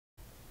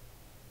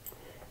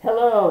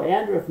Hello,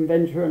 Andrew from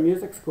Ventura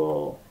Music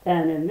School,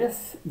 and in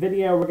this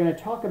video we're going to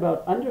talk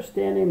about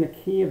understanding the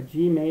key of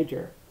G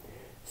major.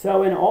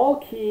 So in all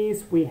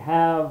keys we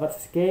have a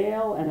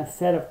scale and a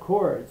set of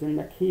chords. In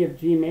the key of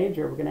G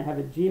major we're going to have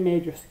a G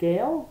major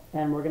scale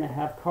and we're going to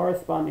have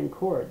corresponding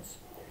chords.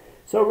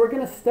 So we're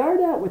going to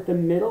start out with the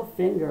middle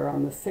finger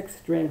on the 6th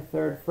string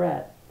 3rd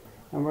fret,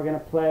 and we're going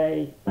to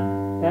play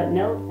that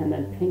note and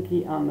then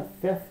pinky on the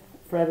 5th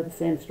fret of the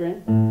same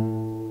string.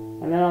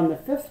 And then on the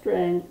 5th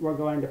string, we're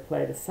going to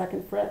play the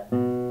 2nd fret,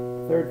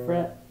 3rd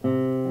fret,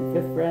 and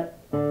 5th fret.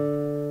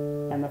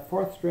 And the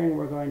 4th string,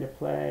 we're going to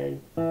play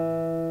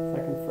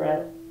 2nd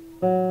fret,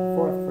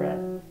 4th fret,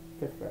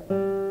 5th fret.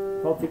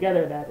 So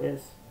altogether, that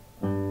is,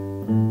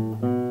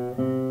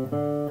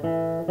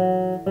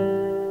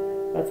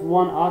 that's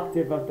one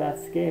octave of that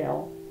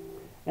scale.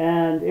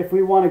 And if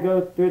we want to go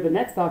through the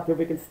next octave,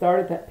 we can start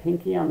at that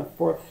pinky on the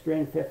 4th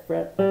string, 5th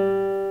fret,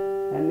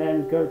 and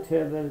then go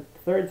to the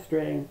 3rd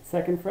string,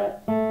 2nd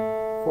fret,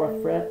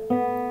 4th fret,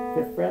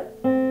 5th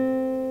fret.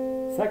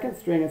 2nd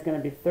string is going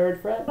to be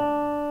 3rd fret,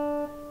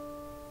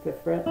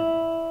 5th fret,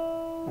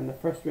 and the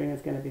 1st string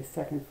is going to be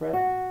 2nd fret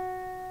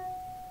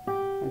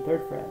and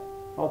 3rd fret.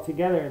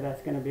 Altogether,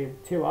 that's going to be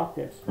 2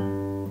 octaves.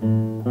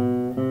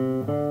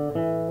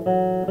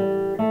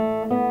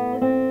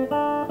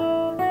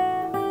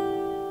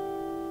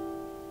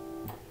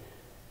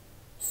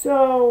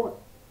 So,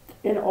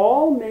 in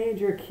all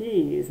major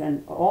keys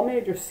and all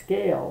major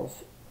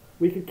scales,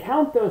 we could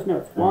count those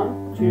notes.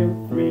 1,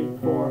 2, 3,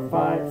 4,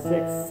 5,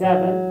 6,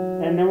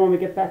 7, and then when we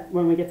get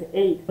to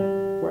 8,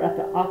 we're at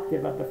the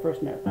octave of the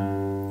first note.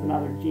 It's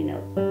another G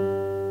note.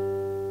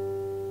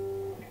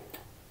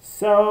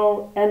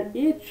 So, and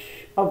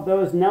each of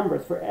those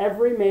numbers, for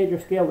every major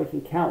scale, we can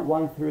count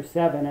 1 through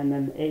 7, and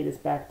then 8 is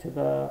back to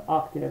the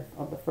octave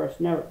of the first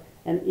note.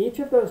 And each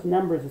of those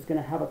numbers is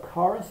going to have a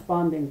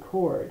corresponding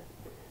chord.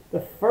 The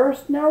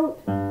first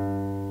note,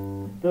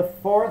 the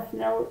 4th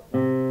note,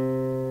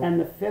 and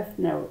the 5th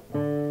note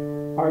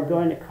are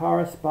going to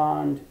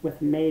correspond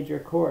with major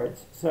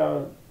chords.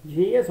 So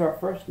G is our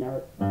first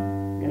note.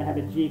 We're going to have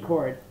a G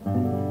chord.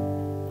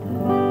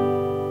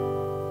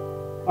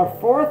 Our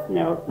 4th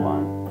note,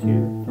 1,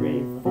 2,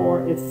 3,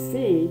 4, is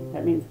C.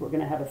 That means we're going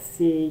to have a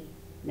C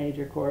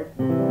major chord.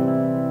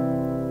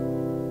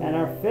 And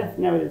our 5th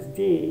note is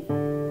D.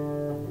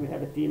 We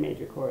have a D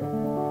major chord.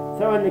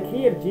 So in the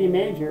key of G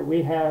major,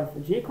 we have a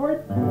G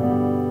chord,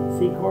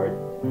 C chord,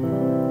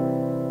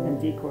 and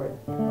D chord.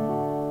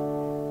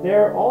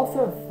 There are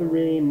also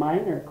 3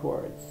 minor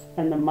chords,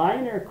 and the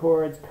minor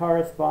chords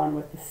correspond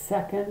with the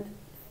 2nd,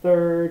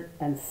 3rd,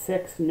 and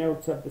 6th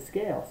notes of the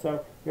scale.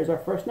 So here's our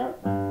first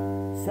note,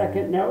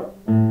 2nd note,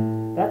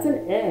 that's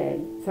an A,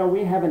 so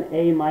we have an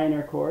A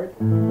minor chord.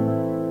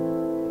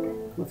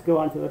 Let's go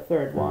on to the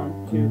 3rd,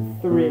 1, 2,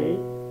 3.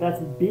 That's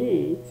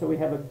B, so we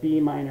have a B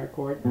minor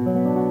chord. And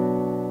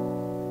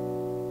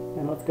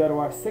let's go to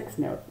our 6th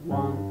note.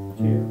 1,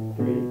 2,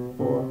 3,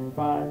 4,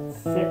 5,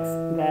 6.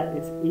 That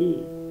is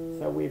E.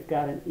 So we've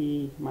got an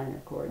E minor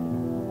chord.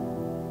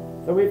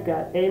 So we've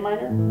got A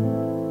minor,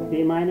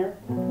 B minor,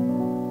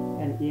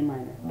 and E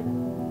minor.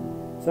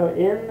 So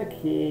in the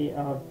key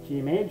of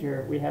G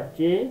major, we have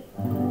G,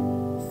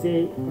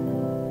 C,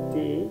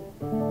 D,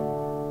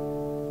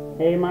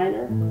 A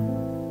minor,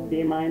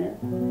 B minor,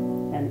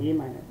 and E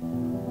minor.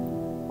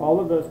 All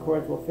of those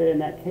chords will fit in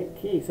that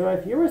key. So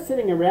if you were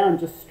sitting around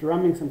just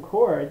strumming some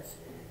chords,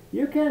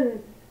 you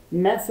can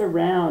mess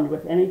around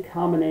with any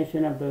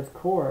combination of those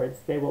chords.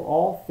 They will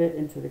all fit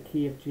into the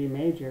key of G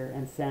major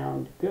and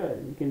sound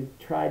good. You can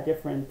try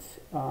different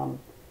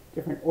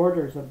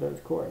orders of those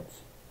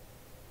chords.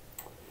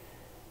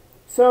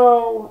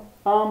 So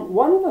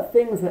one of the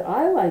things that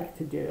I like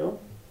to do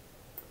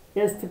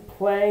is to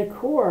play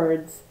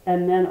chords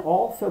and then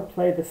also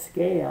play the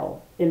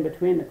scale in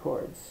between the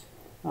chords.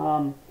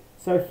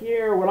 So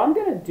here, what I'm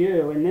going to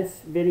do in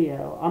this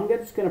video, I'm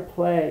just going to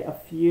play a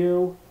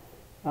few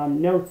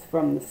notes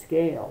from the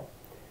scale.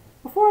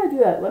 Before I do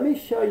that, let me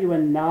show you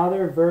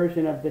another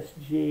version of this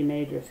G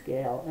major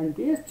scale. And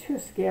these 2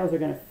 scales are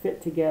going to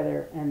fit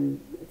together, and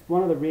it's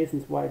one of the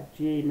reasons why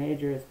G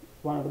major is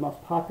one of the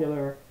most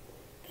popular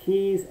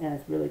keys, and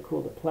it's really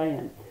cool to play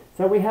in.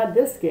 So we had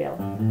this scale.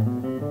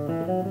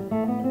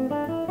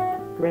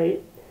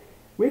 Great.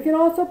 We can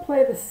also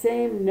play the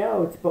same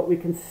notes, but we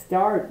can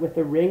start with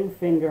the ring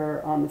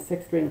finger on the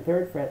 6th string,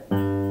 3rd fret,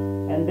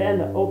 and then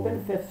the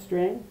open 5th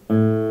string,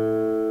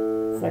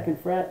 2nd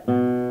fret,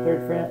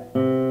 3rd fret,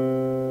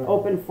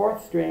 open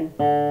 4th string,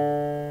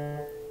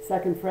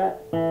 2nd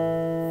fret,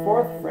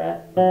 4th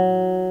fret,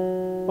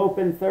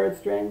 open 3rd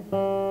string,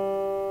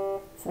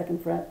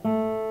 2nd fret,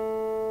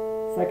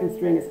 2nd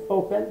string is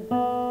open,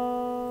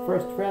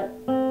 1st fret,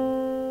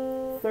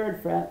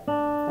 3rd fret,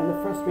 and the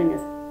 1st string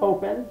is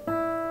open,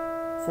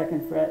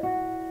 2nd fret,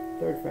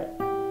 3rd fret.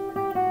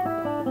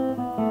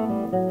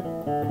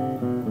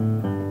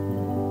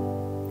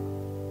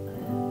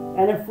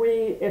 And if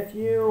we if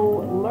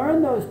you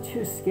learn those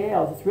two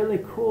scales, it's really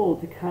cool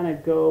to kind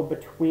of go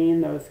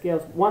between those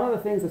scales. One of the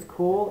things that's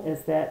cool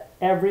is that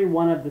every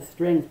one of the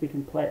strings we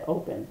can play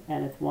open,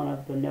 and it's one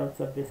of the notes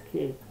of this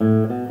key. Or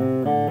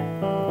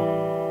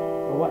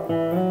what?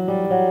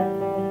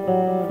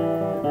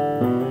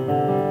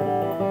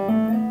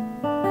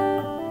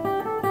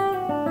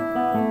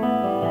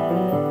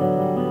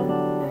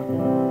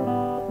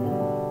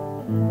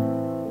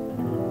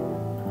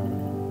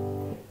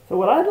 So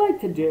what I'd like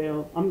to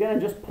do, I'm going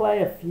to just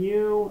play a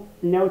few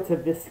notes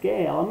of this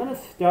scale. I'm going to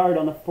start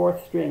on the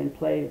 4th string and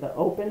play the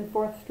open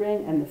 4th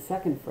string and the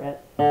 2nd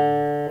fret.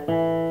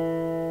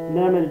 And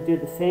then I'm going to do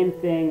the same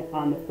thing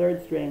on the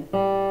 3rd string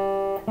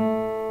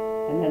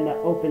and then the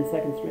open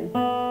 2nd string.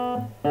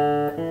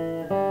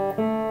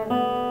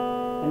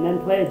 And then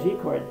play a G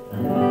chord.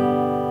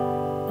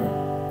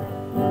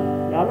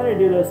 Now I'm going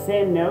to do those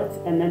same notes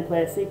and then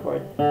play a C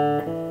chord.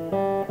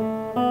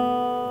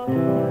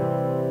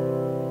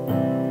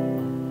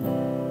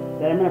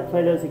 Then I'm going to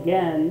play those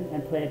again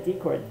and play a D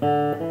chord.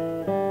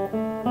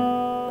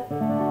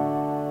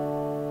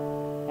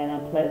 And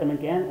I'll play them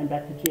again and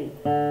back to G.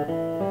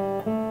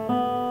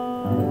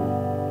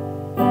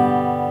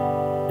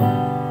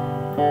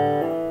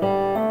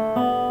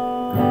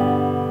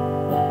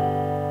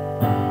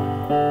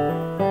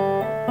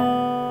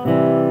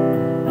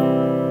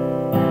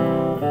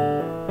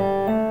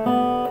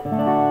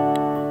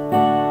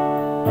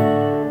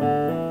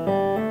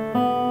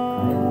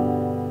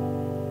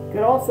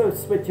 Also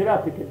switch it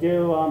up. We could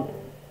do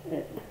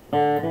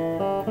then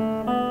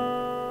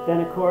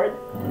a chord.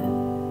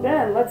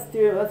 Then let's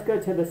go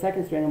to the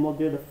 2nd string and we'll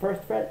do the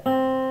 1st fret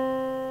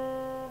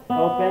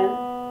open.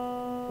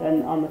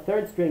 Then on the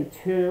 3rd string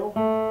 2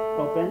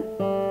 open,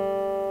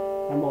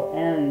 and we'll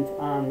end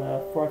on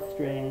the 4th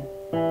string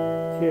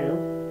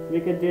 2. We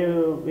could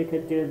do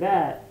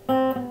that,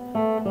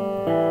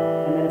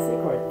 and then a C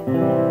chord.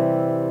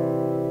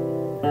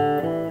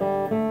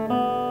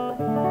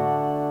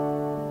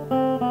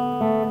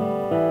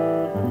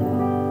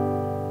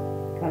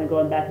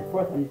 Going back and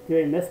forth. I'm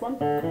doing this one,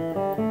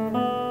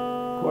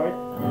 chord,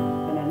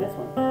 and then this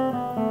one.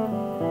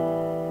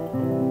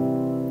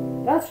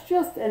 That's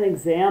just an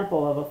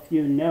example of a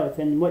few notes,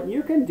 and what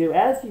you can do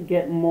as you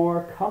get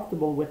more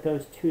comfortable with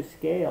those two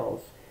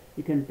scales,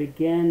 you can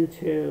begin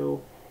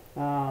to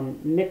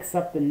mix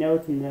up the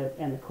notes and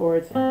the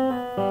chords.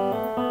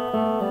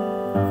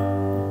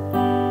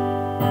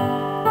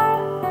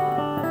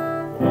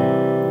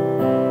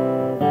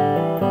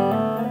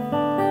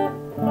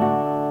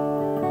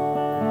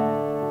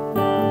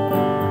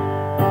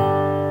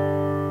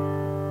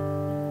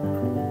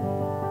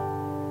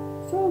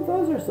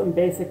 Some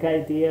basic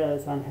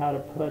ideas on how to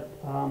put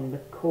the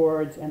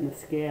chords and the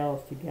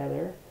scales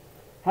together.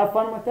 Have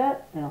fun with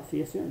that, and I'll see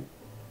you soon.